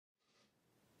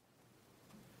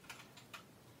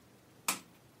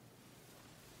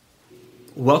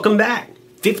Welcome back.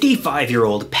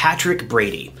 55-year-old Patrick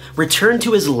Brady returned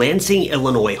to his Lansing,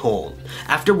 Illinois home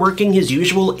after working his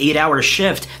usual 8-hour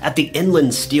shift at the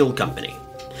Inland Steel Company.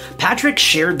 Patrick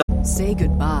shared the Say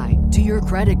goodbye to your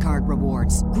credit card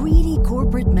rewards. Greedy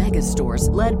corporate mega stores,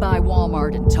 led by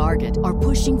Walmart and Target, are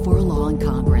pushing for a law in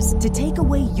Congress to take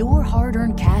away your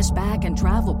hard-earned cash back and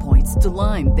travel points to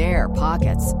line their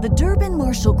pockets. The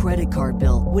Durbin-Marshall credit card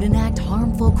bill would enact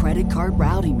harmful credit card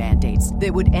routing mandates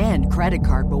that would end credit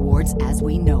card rewards as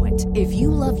we know it. If you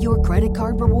love your credit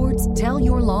card rewards, tell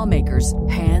your lawmakers,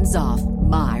 hands off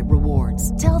my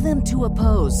rewards. Tell them to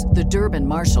oppose the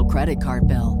Durbin-Marshall credit card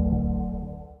bill.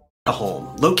 A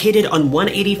home located on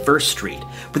 181st Street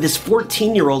with his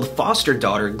 14-year-old foster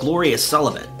daughter, Gloria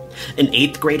Sullivan, an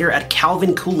 8th grader at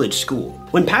Calvin Coolidge School.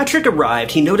 When Patrick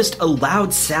arrived, he noticed a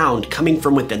loud sound coming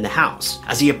from within the house.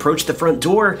 As he approached the front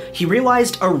door, he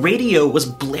realized a radio was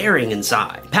blaring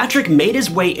inside. Patrick made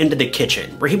his way into the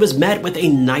kitchen, where he was met with a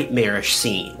nightmarish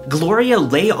scene. Gloria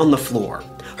lay on the floor,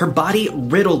 her body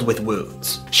riddled with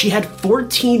wounds. She had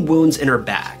 14 wounds in her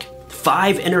back,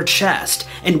 5 in her chest,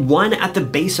 and 1 at the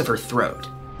base of her throat.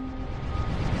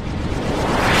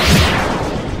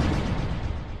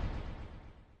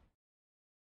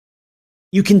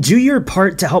 You can do your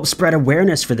part to help spread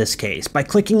awareness for this case by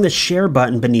clicking the share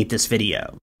button beneath this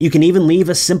video. You can even leave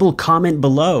a simple comment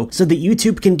below so that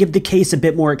YouTube can give the case a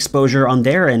bit more exposure on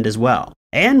their end as well.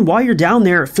 And while you're down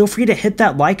there, feel free to hit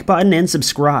that like button and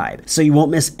subscribe so you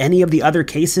won't miss any of the other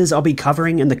cases I'll be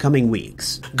covering in the coming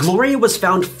weeks. Gloria was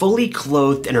found fully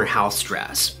clothed in her house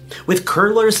dress, with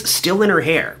curlers still in her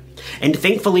hair, and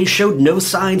thankfully showed no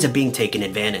signs of being taken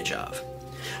advantage of.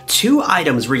 2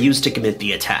 items were used to commit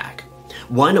the attack.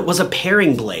 One was a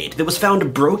paring blade that was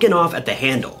found broken off at the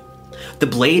handle. The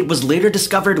blade was later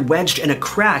discovered wedged in a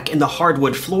crack in the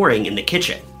hardwood flooring in the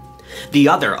kitchen. The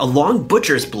other, a long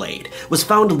butcher's blade, was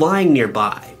found lying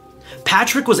nearby.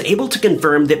 Patrick was able to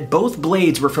confirm that both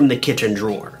blades were from the kitchen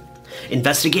drawer.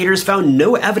 Investigators found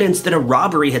no evidence that a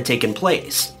robbery had taken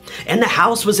place, and the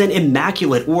house was in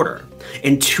immaculate order,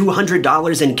 and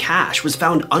 $200 in cash was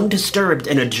found undisturbed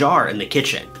in a jar in the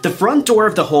kitchen. The front door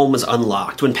of the home was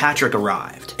unlocked when Patrick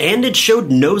arrived, and it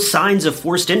showed no signs of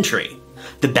forced entry.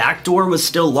 The back door was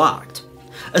still locked.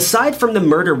 Aside from the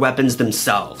murder weapons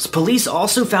themselves, police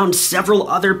also found several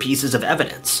other pieces of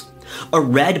evidence. A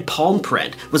red palm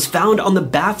print was found on the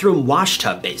bathroom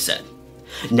washtub basin.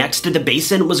 Next to the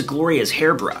basin was Gloria's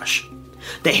hairbrush.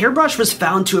 The hairbrush was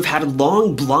found to have had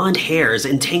long blonde hairs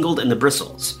entangled in the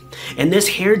bristles, and this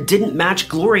hair didn't match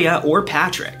Gloria or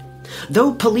Patrick.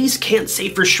 Though police can't say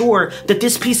for sure that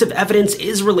this piece of evidence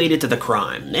is related to the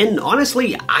crime, and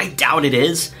honestly, I doubt it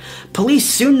is. Police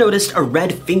soon noticed a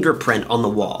red fingerprint on the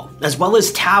wall, as well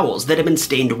as towels that had been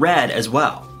stained red as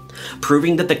well,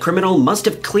 proving that the criminal must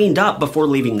have cleaned up before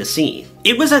leaving the scene.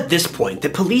 It was at this point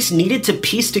that police needed to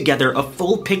piece together a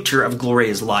full picture of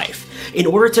Gloria's life in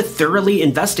order to thoroughly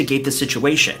investigate the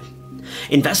situation.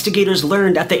 Investigators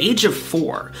learned at the age of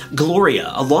 4,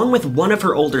 Gloria, along with one of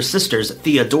her older sisters,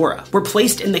 Theodora, were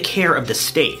placed in the care of the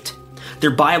state.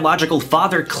 Their biological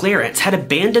father, Clarence, had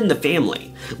abandoned the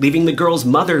family, leaving the girl's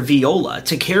mother, Viola,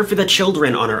 to care for the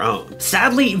children on her own.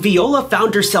 Sadly, Viola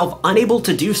found herself unable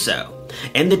to do so,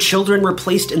 and the children were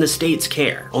placed in the state's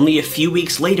care. Only a few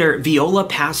weeks later, Viola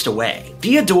passed away.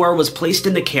 Theodore was placed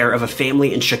in the care of a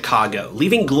family in Chicago,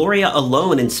 leaving Gloria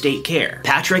alone in state care.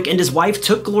 Patrick and his wife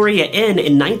took Gloria in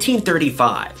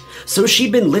 1935, so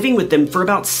she'd been living with them for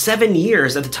about 7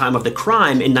 years at the time of the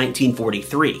crime in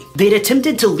 1943. They'd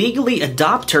attempted to legally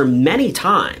adopt her many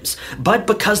times, but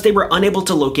because they were unable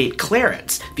to locate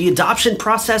Clarence, the adoption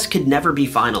process could never be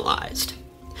finalized.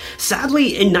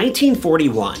 Sadly, in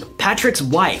 1941, Patrick's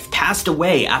wife passed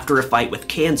away after a fight with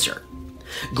cancer.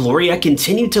 Gloria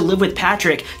continued to live with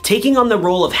Patrick, taking on the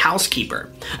role of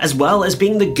housekeeper, as well as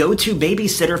being the go-to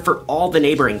babysitter for all the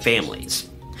neighboring families.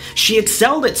 She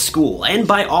excelled at school and,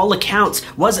 by all accounts,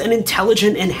 was an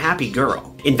intelligent and happy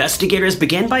girl. Investigators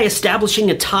began by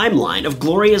establishing a timeline of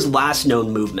Gloria's last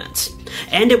known movements,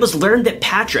 and it was learned that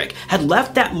Patrick had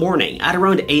left that morning at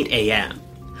around 8 a.m.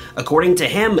 According to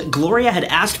him, Gloria had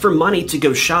asked for money to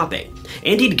go shopping,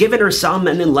 and he'd given her some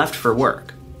and then left for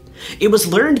work. It was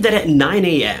learned that at 9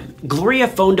 a.m., Gloria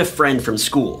phoned a friend from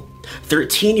school,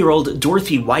 13-year-old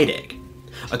Dorothy Whitig.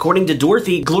 According to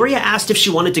Dorothy, Gloria asked if she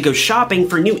wanted to go shopping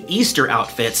for new Easter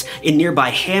outfits in nearby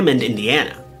Hammond,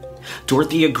 Indiana.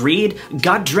 Dorothy agreed,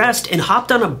 got dressed, and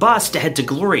hopped on a bus to head to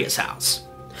Gloria's house.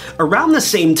 Around the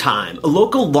same time, a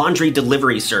local laundry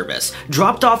delivery service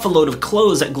dropped off a load of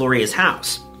clothes at Gloria's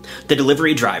house. The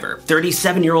delivery driver,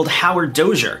 37-year-old Howard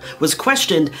Dozier, was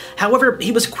questioned. However,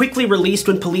 he was quickly released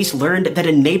when police learned that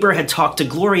a neighbor had talked to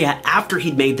Gloria after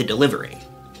he'd made the delivery.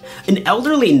 An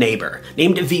elderly neighbor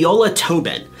named Viola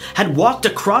Tobin had walked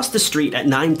across the street at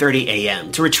 9:30 a.m.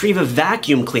 to retrieve a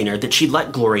vacuum cleaner that she'd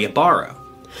let Gloria borrow.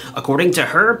 According to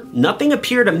her, nothing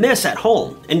appeared amiss at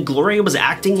home, and Gloria was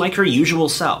acting like her usual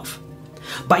self.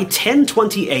 By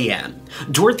 10:20 a.m.,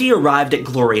 Dorothy arrived at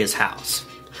Gloria's house.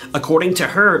 According to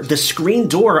her, the screen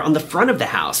door on the front of the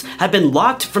house had been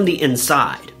locked from the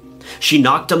inside. She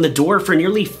knocked on the door for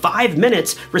nearly 5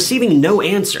 minutes, receiving no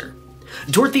answer.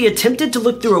 Dorothy attempted to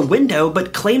look through a window,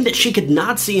 but claimed that she could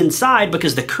not see inside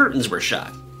because the curtains were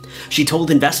shut. She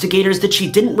told investigators that she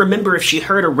didn't remember if she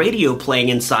heard a radio playing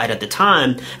inside at the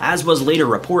time, as was later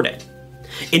reported.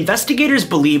 Investigators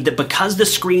believe that because the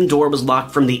screen door was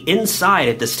locked from the inside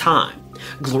at this time,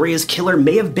 Gloria's killer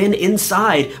may have been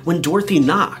inside when Dorothy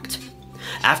knocked.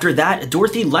 After that,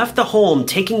 Dorothy left the home,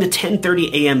 taking the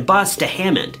 10:30 a.m. bus to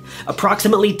Hammond,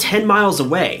 approximately 10 miles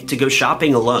away, to go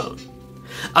shopping alone.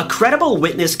 A credible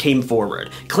witness came forward,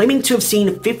 claiming to have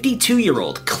seen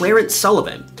 52-year-old Clarence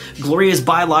Sullivan, Gloria's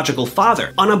biological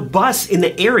father, on a bus in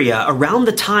the area around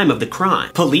the time of the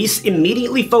crime. Police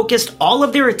immediately focused all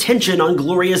of their attention on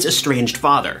Gloria's estranged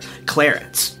father,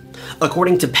 Clarence.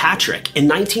 According to Patrick, in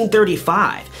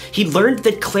 1935, he learned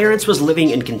that Clarence was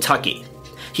living in Kentucky.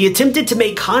 He attempted to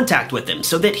make contact with him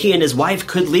so that he and his wife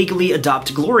could legally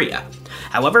adopt Gloria.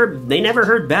 However, they never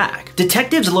heard back.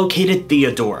 Detectives located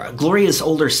Theodora, Gloria's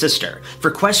older sister, for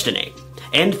questioning.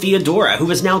 And Theodora, who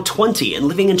is now 20 and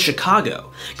living in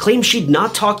Chicago, claimed she'd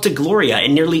not talked to Gloria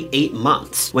in nearly 8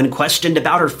 months. When questioned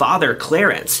about her father,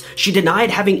 Clarence, she denied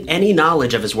having any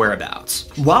knowledge of his whereabouts.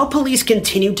 While police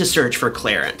continued to search for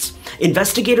Clarence,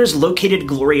 investigators located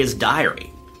Gloria's diary.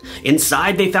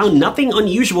 Inside, they found nothing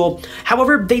unusual.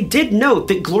 However, they did note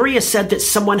that Gloria said that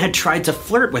someone had tried to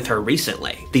flirt with her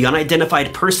recently. The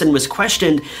unidentified person was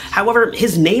questioned. However,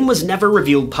 his name was never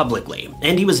revealed publicly,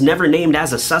 and he was never named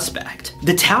as a suspect.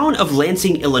 The town of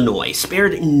Lansing, Illinois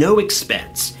spared no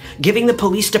expense, giving the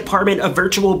police department a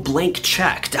virtual blank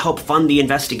check to help fund the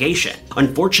investigation.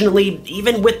 Unfortunately,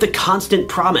 even with the constant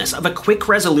promise of a quick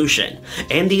resolution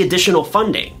and the additional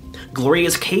funding,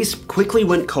 Gloria's case quickly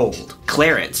went cold.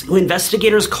 Clarence, who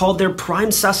investigators called their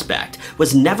prime suspect,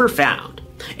 was never found,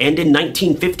 and in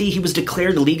 1950 he was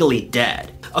declared legally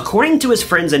dead. According to his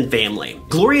friends and family,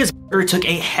 Gloria's murder took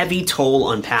a heavy toll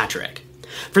on Patrick.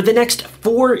 For the next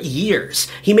 4 years,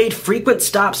 he made frequent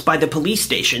stops by the police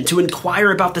station to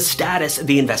inquire about the status of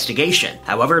the investigation.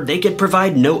 However, they could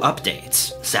provide no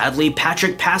updates. Sadly,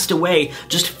 Patrick passed away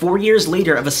just 4 years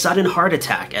later of a sudden heart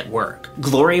attack at work.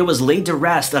 Gloria was laid to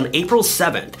rest on April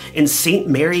 7th in St.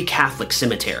 Mary Catholic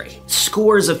Cemetery.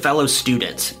 Scores of fellow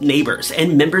students, neighbors,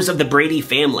 and members of the Brady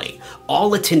family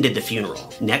all attended the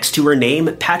funeral. Next to her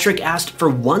name, Patrick asked for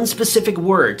one specific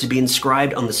word to be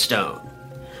inscribed on the stone: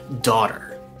 daughter.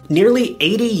 Nearly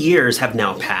 80 years have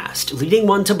now passed, leading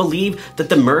one to believe that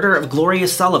the murder of Gloria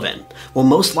Sullivan will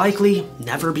most likely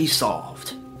never be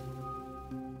solved.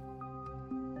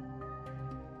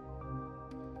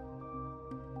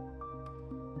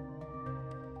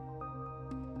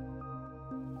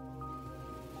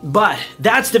 But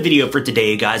that's the video for today,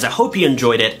 you guys. I hope you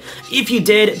enjoyed it. If you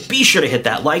did, be sure to hit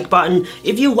that like button.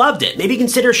 If you loved it, maybe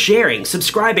consider sharing,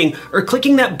 subscribing, or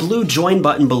clicking that blue join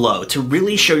button below to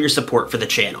really show your support for the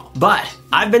channel. But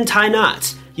I've been Ty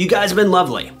Knotts. You guys have been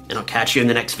lovely, and I'll catch you in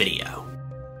the next video.